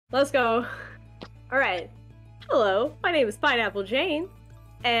Let's go. Alright. Hello, my name is Pineapple Jane,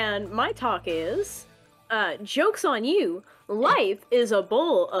 and my talk is, joke's on you, life is a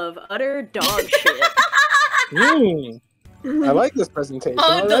bowl of utter dog shit. I like this presentation.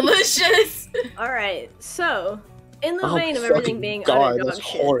 Oh, delicious! Alright, so, in the vein of everything being God, utter dog that's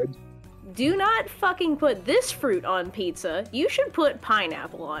shit, horrid. do not fucking put this fruit on pizza. You should put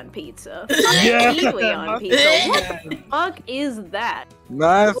pineapple on pizza. Yeah. Kiwi on pizza. What the fuck is that?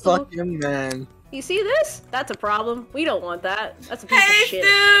 My fucking man. You see this? That's a problem. We don't want that. That's a piece of Hey, shit.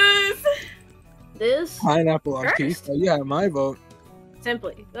 Stu! This, Pineapple on First. pizza. Yeah, my vote.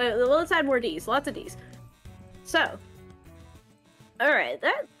 simply. Let's add more D's. Lots of D's. So, alright,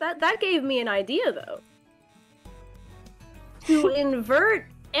 that gave me an idea, though. To invert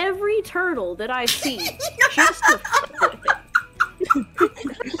every turtle that I see, just to fuck with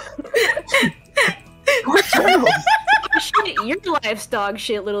it. What turtles? Oh, shit, your life's dog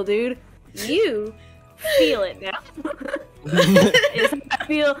shit, little dude. You feel it now. It's how I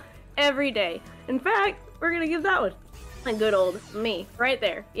feel every day. In fact, we're gonna give that one a good old me. Right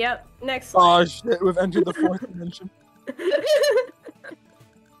there. Yep. Next slide. Oh shit, we've entered the fourth dimension.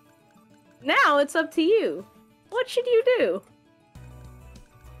 Now it's up to you. What should you do?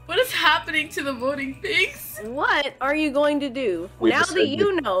 What is happening to the voting pigs? What are you going to do? We Now that decided.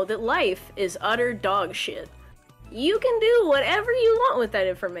 you know that life is utter dog shit, you can do whatever you want with that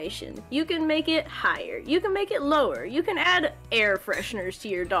information. You can make it higher. You can make it lower. You can add air fresheners to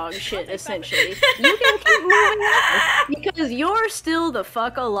your dog shit, essentially. You can keep moving on because you're still the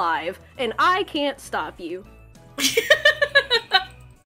fuck alive, and I can't stop you.